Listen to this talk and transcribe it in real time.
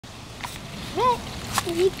That's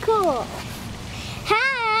pretty cool.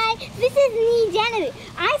 Hi, this is me, Jenny.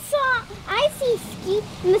 I see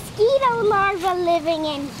mosquito larvae living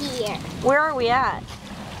in here. Where are we at?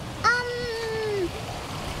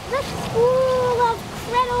 The School of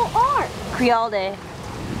Crealde Art. Crealde.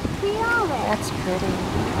 Crealde. That's pretty.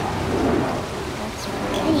 That's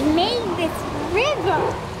pretty. They made this river.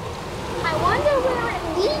 I wonder where it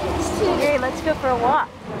leads to. Okay, let's go for a walk.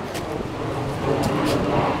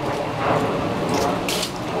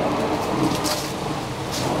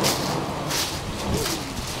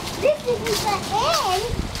 This isn't the end.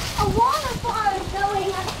 A waterfall is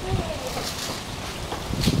going up here.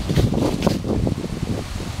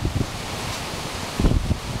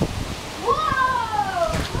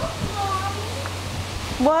 Whoa! Look,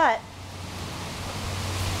 Mommy. What?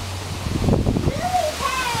 Lily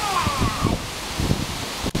pad.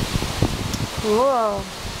 Whoa.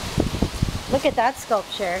 Look at that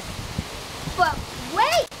sculpture. But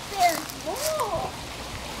wait, there's more.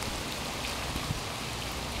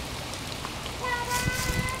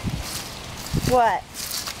 What?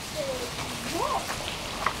 There's more.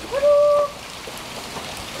 Woo!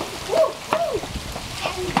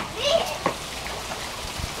 And this.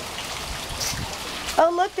 Oh,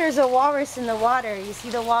 look, there's a walrus in the water. You see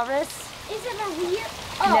the walrus? Is it a real?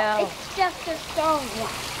 Oh, No. it's just a stone one.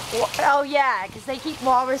 Oh, yeah, because they keep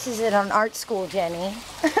walruses in an art school, Jenny.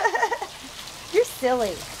 You're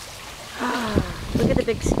silly. Look at the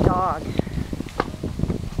big dog.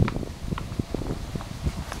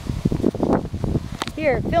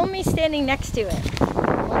 Here, film me standing next to it.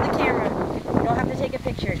 Hold the camera. You don't have to take a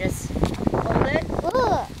picture. Just hold it.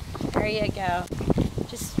 Ugh. There you go.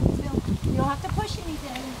 Just film. You don't have to push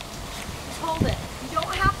anything. Just hold it. You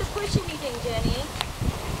don't have to push anything, Jenny.